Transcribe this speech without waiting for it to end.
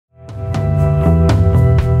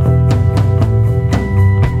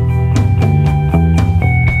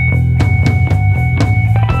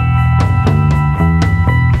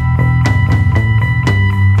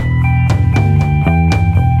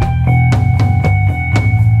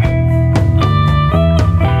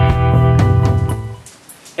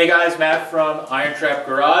guys, Matt from Iron Trap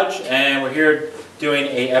Garage, and we're here doing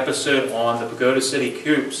an episode on the Pagoda City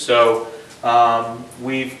Coupe. So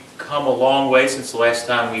we've come a long way since the last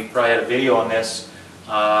time we probably had a video on this.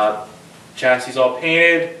 Chassis all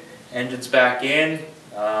painted, engine's back in,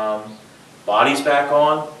 body's back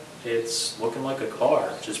on. It's looking like a car,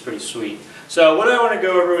 which is pretty sweet. So what I want to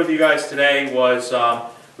go over with you guys today was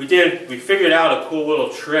we figured out a cool little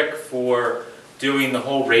trick for doing the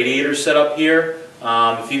whole radiator setup here.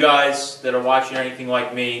 If you guys that are watching anything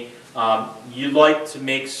like me, you like to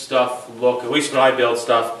make stuff look, at least when I build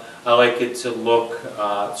stuff, I like it to look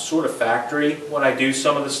sort of factory when I do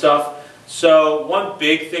some of the stuff. So one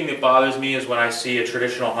big thing that bothers me is when I see a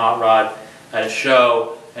traditional hot rod at a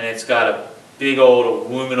show and it's got a big old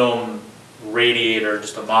aluminum radiator,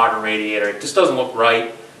 just a modern radiator. It just doesn't look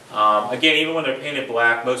right. Again, even when they're painted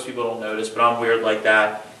black, most people don't notice, but I'm weird like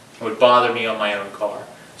that. It would bother me on my own car.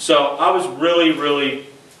 So I was really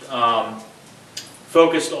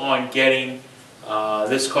focused on getting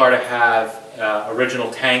this car to have original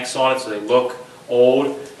tanks on it so they look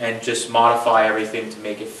old, and just modify everything to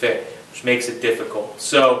make it fit, which makes it difficult.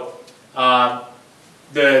 So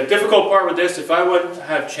the difficult part with this, if I wouldn't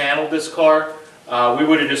have channeled this car, we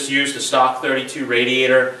would have just used a stock 32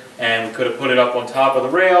 radiator, and we could have put it up on top of the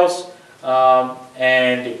rails,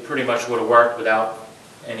 and it pretty much would have worked without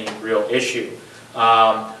any real issue.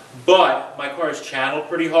 But my car is channeled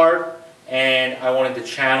pretty hard, and I wanted to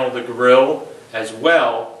channel the grill as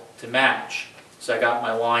well to match. So I got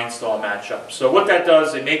my lines to all match up. So what that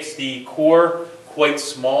does, it makes the core quite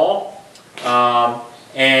small,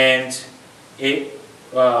 and it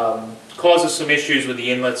causes some issues with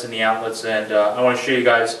the inlets and the outlets. And I want to show you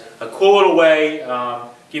guys a cool little way,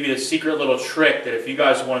 give you the secret little trick that if you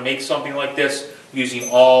guys want to make something like this using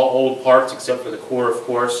all old parts except for the core, of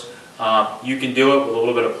course, you can do it with a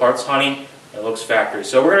little bit of parts hunting. It looks factory.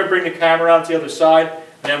 So we're going to bring the camera around to the other side, and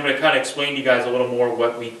then I'm going to kind of explain to you guys a little more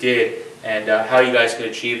what we did and how you guys can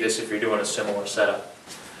achieve this if you're doing a similar setup.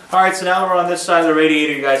 Alright, so now we're on this side of the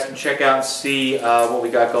radiator. You guys can check out and see what we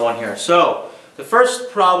got going here. So the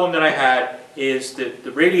first problem that I had is that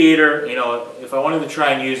the radiator, you know, if I wanted to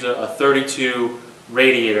try and use a 32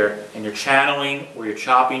 radiator and you're channeling or you're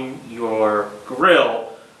chopping your grill,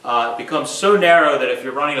 it becomes so narrow that if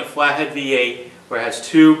you're running a flathead V8 where it has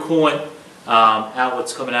two coolant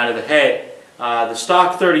outlets coming out of the head, the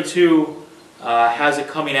stock 32 has it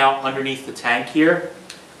coming out underneath the tank here.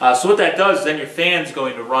 So what that does is then your fan's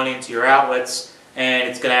going to run into your outlets, and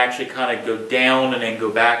it's going to actually kind of go down and then go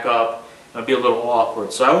back up. It'll be a little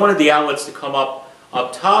awkward. So I wanted the outlets to come up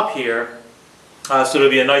top here, so it'll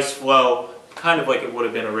be a nice flow, kind of like it would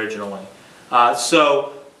have been originally.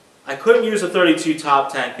 So I couldn't use a 32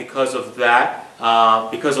 top tank because of that,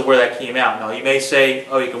 because of where that came out. Now you may say,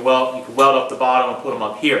 oh, you can weld up the bottom and put them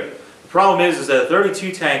up here. The problem is that a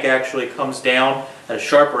 32 tank actually comes down at a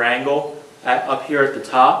sharper angle up here at the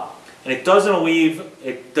top, and it does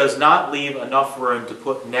not leave enough room to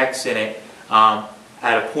put necks in it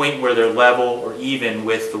at a point where they're level or even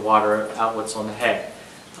with the water outlets on the head.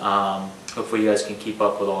 Hopefully you guys can keep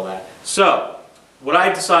up with all that. So what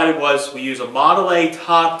I decided was we use a Model A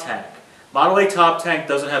top tank. Model A top tank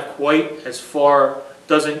doesn't have quite as far,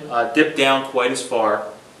 doesn't dip down quite as far.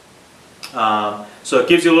 So it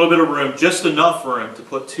gives you a little bit of room, just enough room to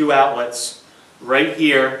put two outlets right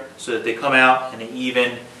here so that they come out and they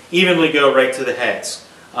evenly go right to the heads.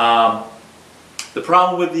 The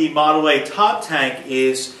problem with the Model A top tank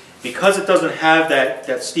is because it doesn't have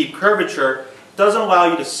that steep curvature, it doesn't allow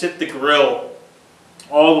you to sit the grill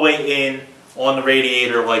all the way in on the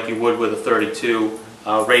radiator like you would with a 32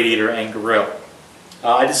 radiator and grill.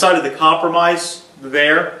 I decided to compromise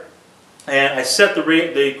there, and I set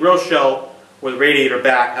the grill shell or the radiator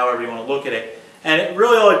back, however you want to look at it. And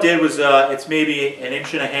really all it did was, it's maybe 1.5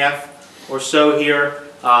 inches or so here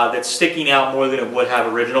that's sticking out more than it would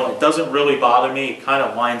have original. It doesn't really bother me. It kind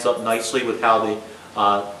of lines up nicely with how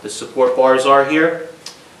the support bars are here.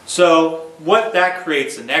 So what that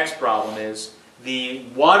creates, the next problem is the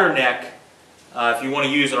water neck, if you want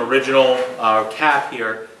to use an original cap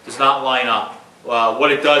here, does not line up.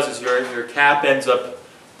 What it does is your cap ends up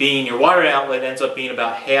being, your water outlet ends up being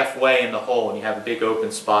about halfway in the hole, and you have a big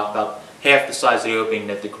open spot about half the size of the opening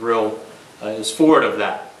that the grill is forward of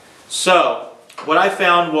that. So what I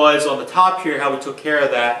found was on the top here, how we took care of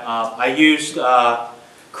that, I used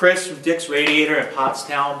Chris from Dick's Radiator in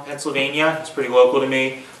Pottstown, Pennsylvania. He's pretty local to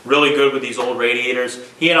me, really good with these old radiators.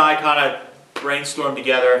 He and I kind of brainstormed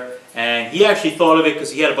together, and he actually thought of it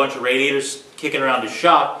because he had a bunch of radiators kicking around his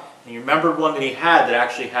shop, and he remembered one that he had that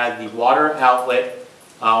actually had the water outlet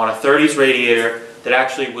on a 30s radiator that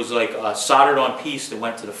actually was like a soldered on piece that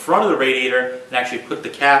went to the front of the radiator and actually put the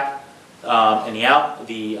cap and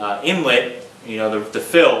the inlet, you know, the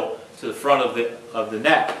fill to the front of the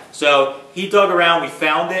neck. So he dug around, we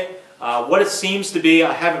found it. What it seems to be,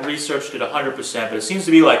 I haven't researched it 100%, but it seems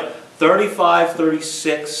to be like 35,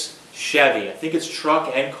 36 Chevy. I think it's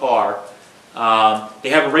truck and car. They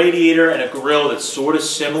have a radiator and a grill that's sort of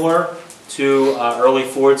similar to early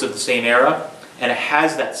Fords of the same era, and it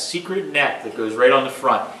has that secret neck that goes right on the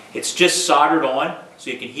front. It's just soldered on, so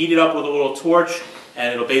you can heat it up with a little torch,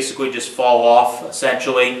 and it'll basically just fall off,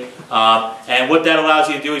 essentially. And what that allows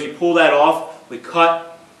you to do is you pull that off. He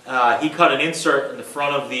cut an insert in the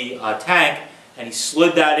front of the tank, and he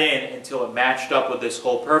slid that in until it matched up with this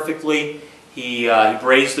hole perfectly. He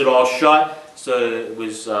brazed it all shut so that it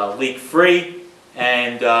was leak-free,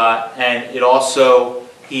 and it also,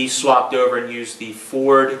 he swapped over and used the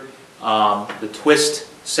Ford, the twist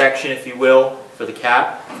section, if you will, for the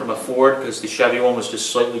cap from a Ford, because the Chevy one was just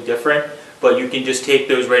slightly different. But you can just take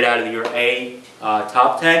those right out of your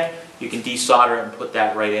top tank. You can desolder it and put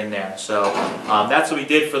that right in there. So that's what we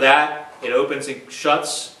did for that. It opens and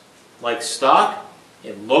shuts like stock.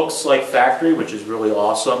 It looks like factory, which is really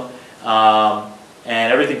awesome.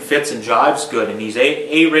 And everything fits and jives good. And these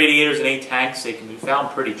A radiators and A tanks, they can be found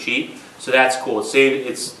pretty cheap. So that's cool.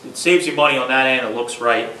 It saves you money on that end. It looks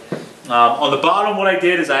right. On the bottom, what I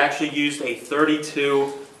did is I actually used a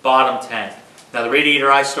 32 bottom tank. Now the radiator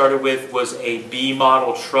I started with was a B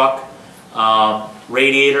model truck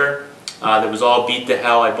radiator that was all beat to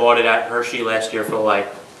hell. I bought it at Hershey last year for like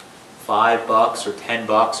 $5 or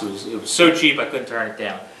 $10. It was so cheap I couldn't turn it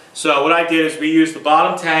down. So what I did is we used the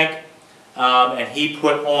bottom tank, and he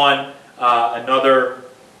put on another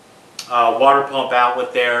water pump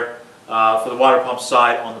outlet there for the water pump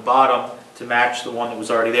side on the bottom to match the one that was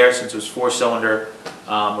already there, since it was 4-cylinder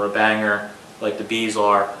or a banger like the Bs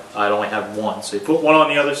are. I'd only have one. So you put one on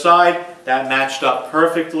the other side. That matched up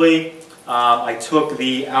perfectly. I took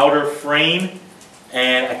the outer frame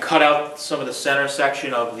and I cut out some of the center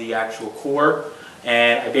section of the actual core,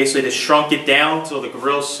 and I basically just shrunk it down until the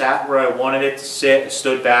grill sat where I wanted it to sit. I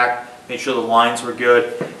stood back, made sure the lines were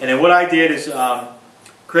good. And then what I did is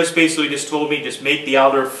Chris basically just told me just make the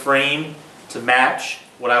outer frame to match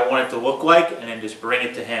what I want it to look like, and then just bring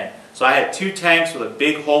it to him. So I had 2 tanks with a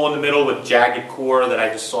big hole in the middle with jagged core that I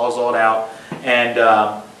just sawzalled out, and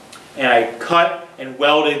I cut and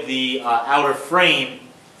welded the outer frame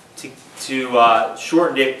to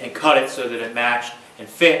shorten it and cut it so that it matched and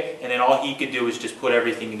fit, and then all he could do is just put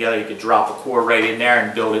everything together. You could drop a core right in there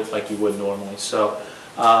and build it like you would normally. So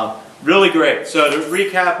really great. So to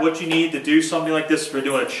recap, what you need to do something like this, if you're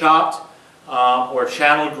doing a chopped or a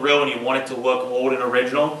channeled grill and you want it to look old and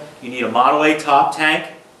original, you need a Model A top tank.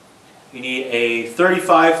 You need a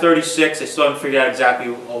 35, 36, I still haven't figured out exactly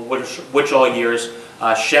which all years,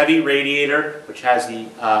 Chevy radiator, which has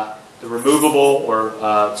the removable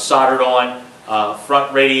or soldered on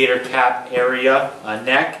front radiator cap area,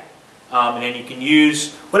 neck. And then you can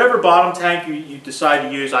use whatever bottom tank you decide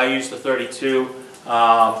to use. I use the 32.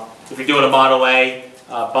 If you're doing a Model A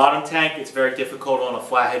bottom tank, it's very difficult on a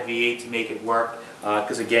flathead V8 to make it work,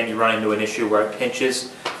 because again, you run into an issue where it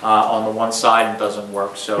pinches on the one side and doesn't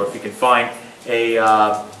work. So if you can find a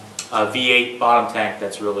V8 bottom tank,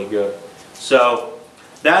 that's really good. So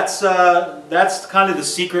that's kind of the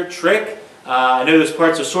secret trick. I know those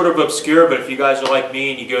parts are sort of obscure, but if you guys are like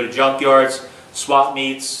me and you go to junkyards, swap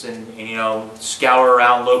meets, and you know, scour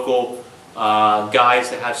around local guys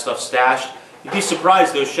that have stuff stashed, you'd be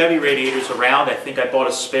surprised. Those Chevy radiators around, I think I bought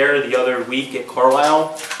a spare the other week at Carlisle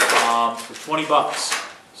for $20.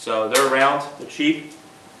 So they're around, they're cheap.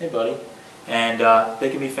 Hey buddy. And they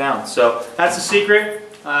can be found. So that's the secret.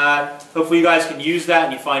 Hopefully you guys can use that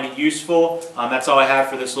and you find it useful. That's all I have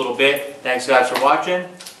for this little bit. Thanks guys for watching.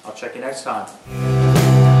 I'll check you next time.